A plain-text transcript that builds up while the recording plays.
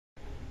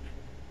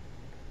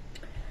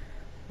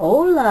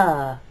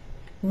Hola,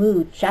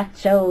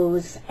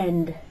 muchachos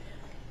and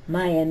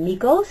my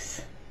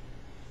amigos.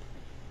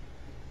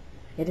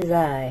 It is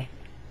I.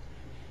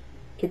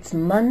 It's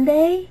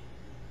Monday,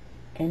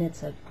 and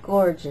it's a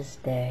gorgeous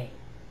day.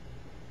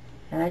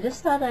 And I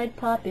just thought I'd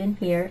pop in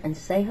here and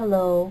say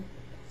hello.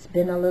 It's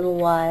been a little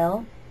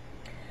while.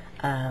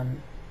 I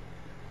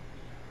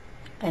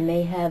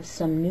may have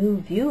some new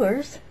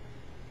viewers.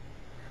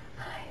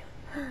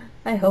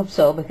 I hope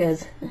so,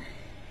 because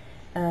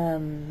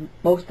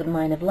most of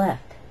mine have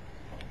left.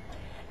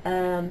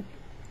 And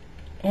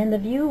the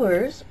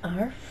viewers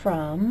are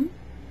from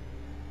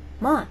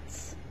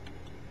Mott's,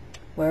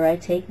 where I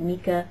take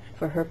Mika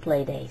for her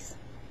play days.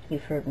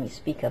 You've heard me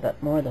speak of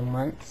it more than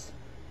once.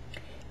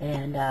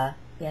 And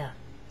yeah,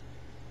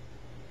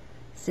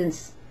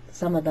 since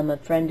some of them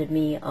have friended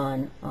me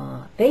on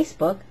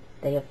Facebook,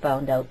 they have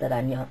found out that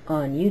I'm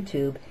on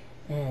YouTube,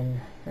 and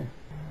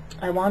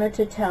I wanted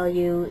to tell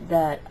you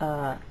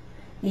that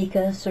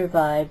Mika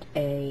survived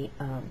an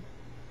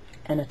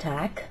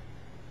attack,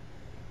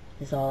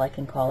 is all I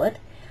can call it.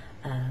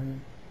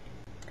 I'm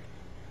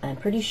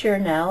pretty sure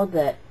now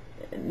that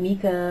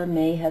Mika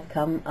may have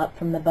come up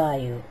from the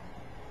bayou,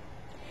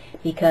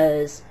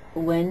 because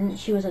when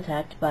she was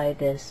attacked by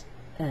this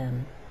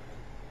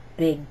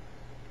big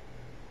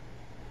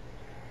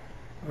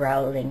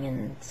growling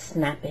and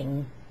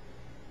snapping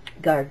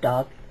guard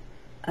dog,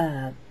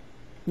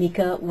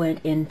 Mika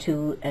went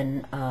into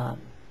an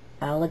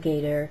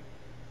alligator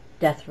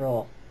death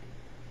roll.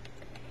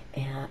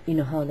 And you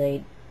know how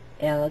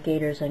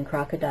alligators and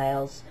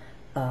crocodiles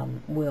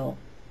will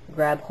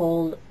grab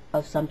hold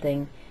of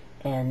something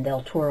and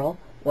they'll twirl?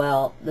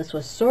 Well, this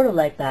was sort of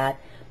like that,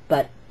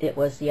 but it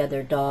was the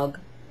other dog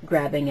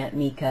grabbing at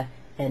Mika,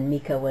 and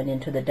Mika went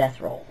into the death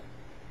roll.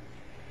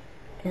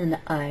 And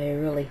I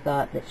really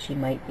thought that she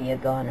might be a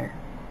goner.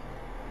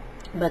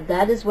 But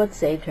that is what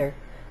saved her,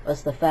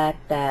 was the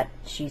fact that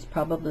she's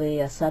probably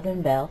a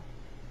Southern Belle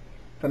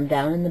from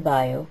down in the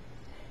bayou,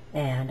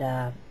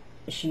 and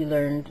she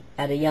learned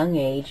at a young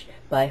age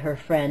by her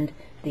friend,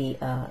 the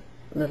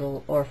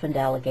little orphaned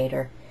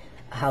alligator,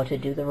 how to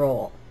do the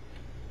roll.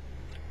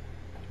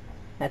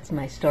 That's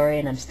my story,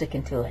 and I'm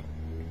sticking to it.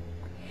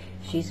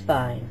 She's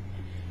fine,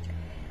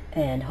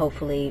 and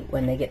hopefully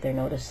when they get their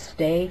notice to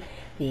stay,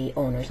 the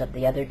owners of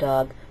the other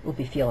dog will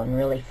be feeling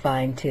really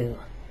fine too.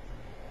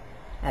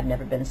 I've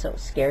never been so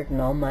scared in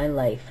all my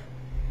life.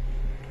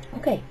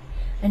 Okay,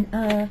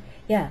 and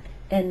yeah,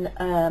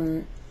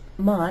 and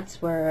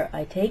Mott's, where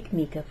I take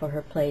Mika for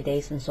her play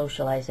days and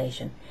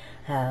socialization.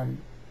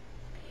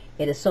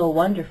 It is so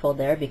wonderful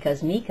there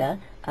because Mika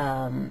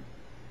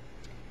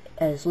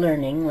is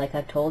learning, like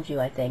I've told you,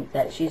 I think,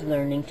 that she's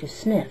learning to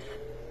sniff.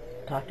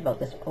 Talked about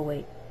this. Oh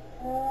wait.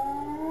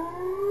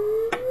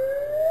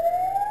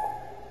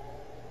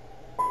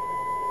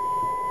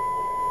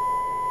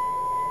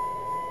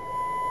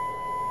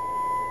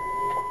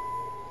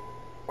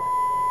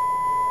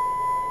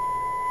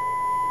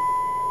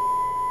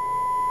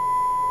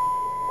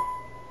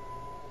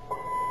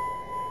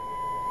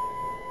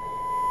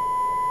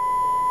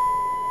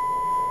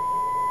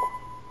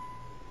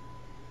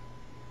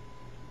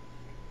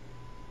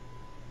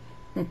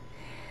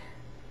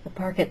 The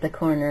park at the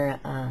corner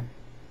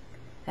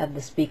have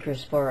the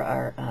speakers for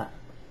our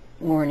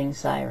warning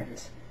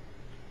sirens.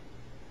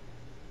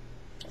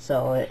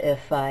 So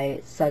if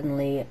I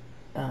suddenly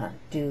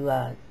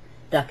do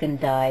duck and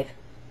dive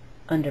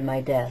under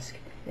my desk,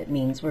 it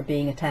means we're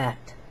being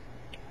attacked.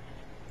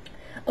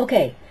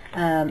 Okay,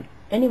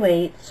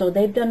 anyway, so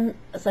they've done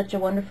such a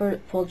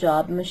wonderful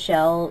job.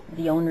 Michelle,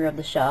 the owner of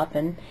the shop,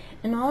 and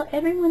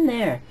everyone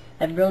there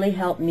have really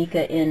helped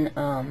Mika in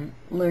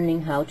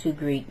learning how to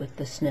greet with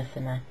the sniff.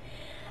 And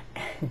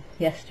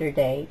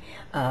yesterday,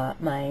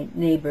 my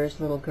neighbor's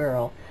little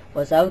girl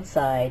was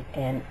outside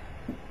and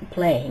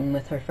playing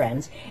with her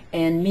friends,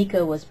 and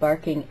Mika was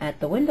barking at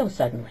the window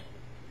suddenly.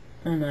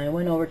 And I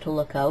went over to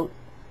look out,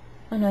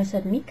 and I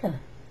said, "Mika,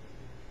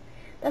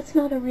 that's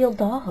not a real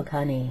dog,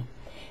 honey."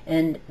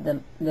 And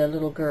the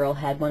little girl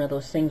had one of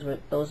those things with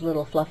those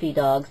little fluffy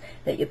dogs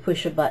that you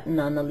push a button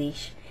on the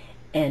leash,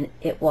 and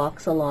it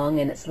walks along,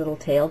 and its little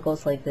tail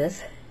goes like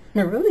this.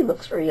 And it really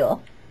looks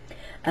real.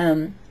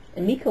 And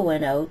Mika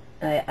went out.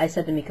 I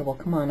said to Mika, "Well,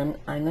 come on,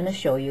 I'm going to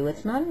show you.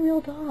 It's not a real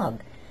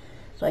dog."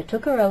 So I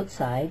took her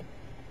outside,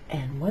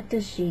 and what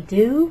does she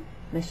do?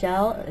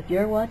 Michelle, if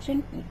you're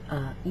watching,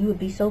 you would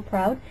be so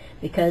proud,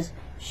 because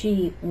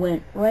she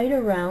went right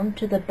around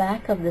to the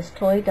back of this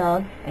toy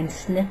dog and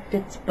sniffed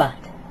its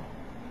butt.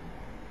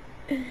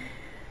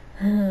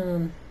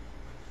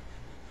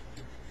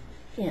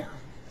 Yeah,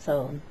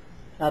 so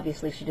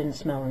obviously she didn't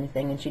smell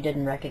anything, and she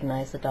didn't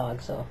recognize the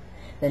dog, so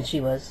then she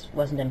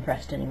wasn't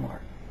impressed anymore.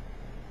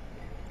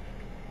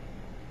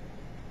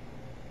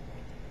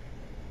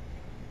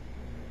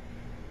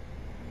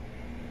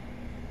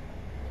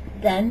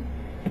 Then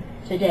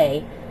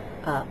today,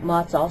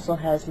 Mott's also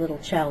has little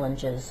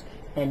challenges,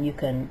 and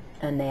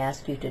they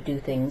ask you to do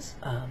things,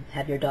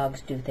 have your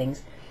dogs do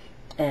things,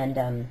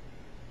 and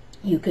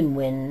you can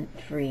win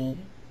free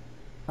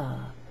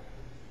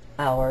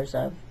hours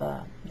of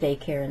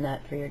daycare and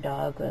that for your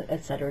dog,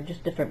 etc.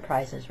 Just different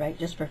prizes, right?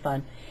 Just for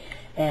fun.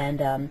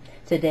 And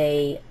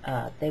today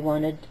they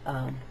wanted,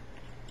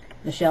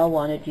 Michelle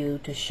wanted you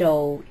to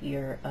show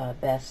your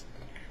best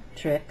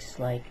tricks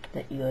like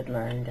that you had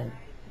learned.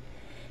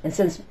 And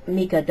since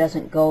Mika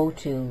doesn't go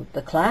to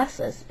the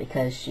classes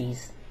because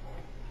she's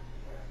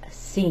a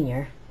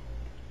senior,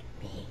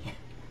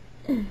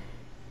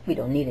 we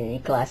don't need any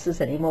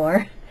classes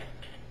anymore.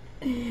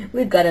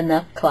 We've got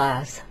enough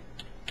class.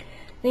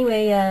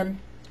 Anyway,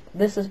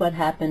 this is what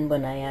happened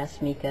when I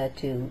asked Mika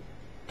to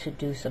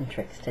do some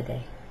tricks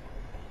today.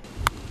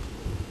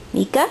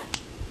 Mika,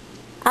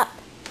 up,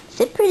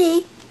 sit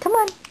pretty, come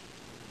on.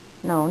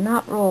 No,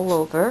 not roll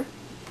over.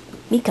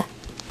 Mika,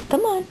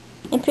 come on,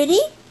 and pretty.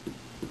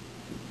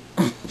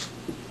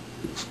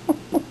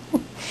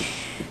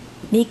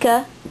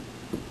 Mika,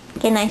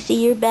 can I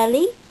see your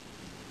belly?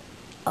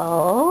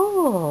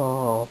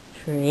 Oh,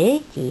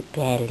 pretty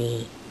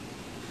belly.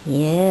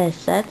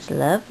 Yes, that's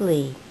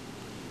lovely.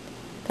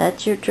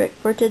 That's your trick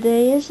for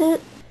today, is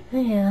it?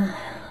 Yeah,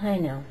 I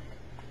know.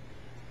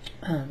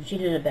 She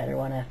did a better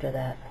one after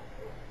that.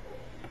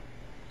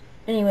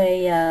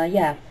 Anyway,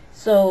 yeah.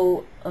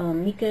 So,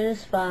 Mika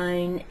is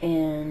fine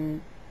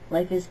and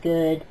life is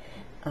good.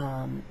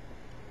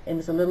 It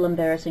was a little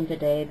embarrassing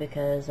today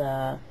because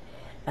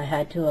I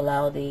had to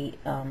allow the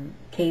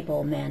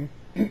cable men,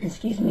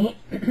 excuse me,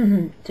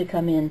 to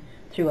come in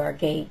through our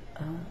gate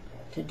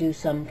to do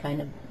some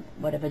kind of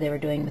whatever they were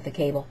doing with the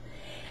cable.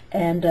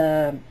 And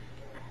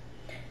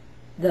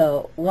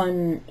the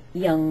one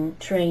young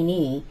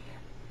trainee,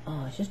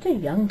 it's just a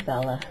young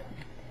fella,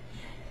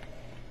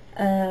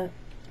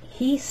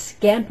 he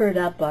scampered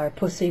up our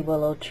pussy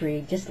willow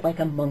tree just like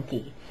a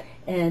monkey.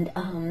 And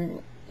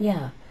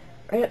yeah,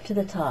 right up to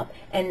the top.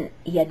 And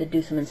he had to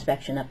do some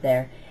inspection up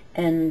there.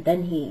 And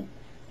then he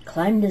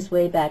climbed his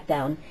way back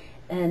down.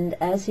 And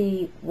as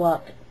he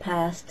walked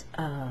past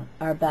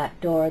our back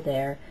door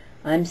there,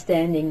 I'm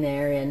standing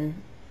there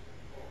in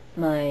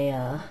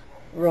my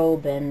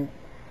robe and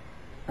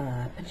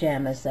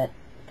pajamas that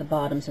the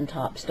bottoms and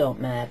tops don't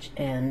match.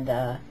 And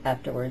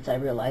afterwards I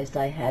realized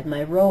I had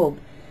my robe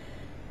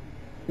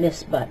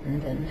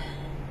misbuttoned. And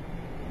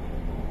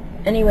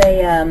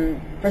anyway,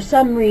 for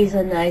some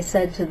reason I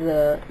said to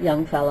the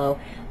young fellow,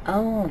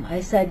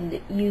 I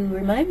said, you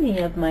remind me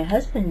of my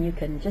husband. You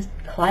can just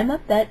climb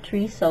up that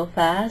tree so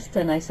fast.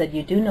 And I said,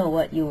 you do know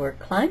what you were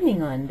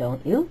climbing on,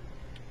 don't you?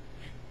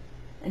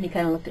 And he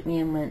kind of looked at me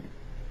and went,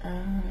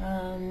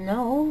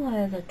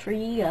 no, the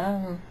tree,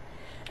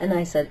 And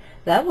I said,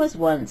 that was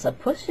once a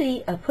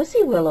pussy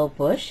willow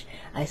bush.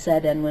 I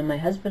said, and when my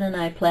husband and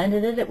I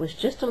planted it, it was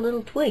just a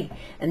little twig.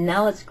 And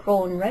now it's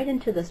grown right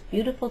into this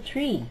beautiful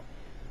tree.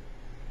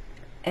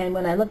 And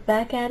when I looked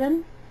back at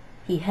him,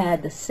 he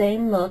had the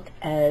same look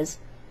as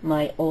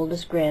my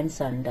oldest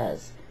grandson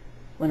does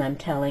when I'm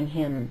telling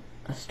him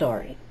a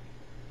story.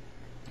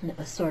 And it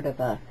was sort of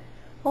a,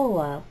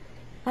 I'll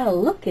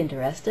look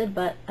interested,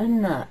 but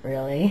I'm not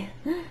really.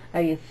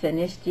 Are you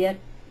finished yet?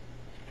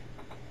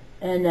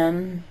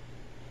 And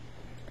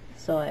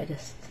so I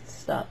just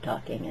stopped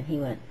talking, and he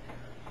went,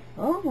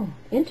 oh,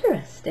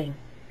 interesting.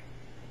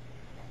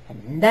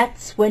 And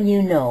that's when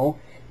you know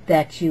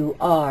that you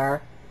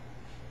are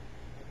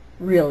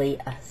really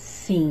a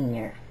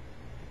senior.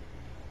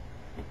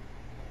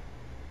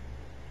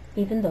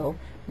 Even though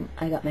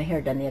I got my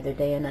hair done the other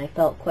day and I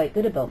felt quite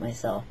good about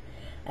myself.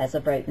 As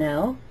of right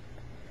now,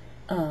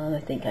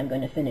 I think I'm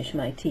going to finish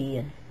my tea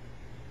and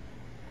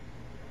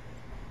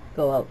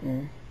go out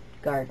and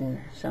garden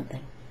or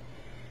something.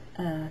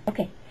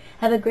 Okay,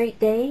 have a great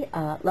day.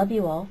 Love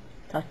you all.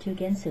 Talk to you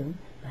again soon.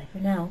 Bye for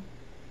now.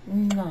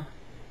 Mwah.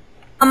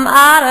 I'm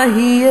out of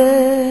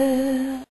here.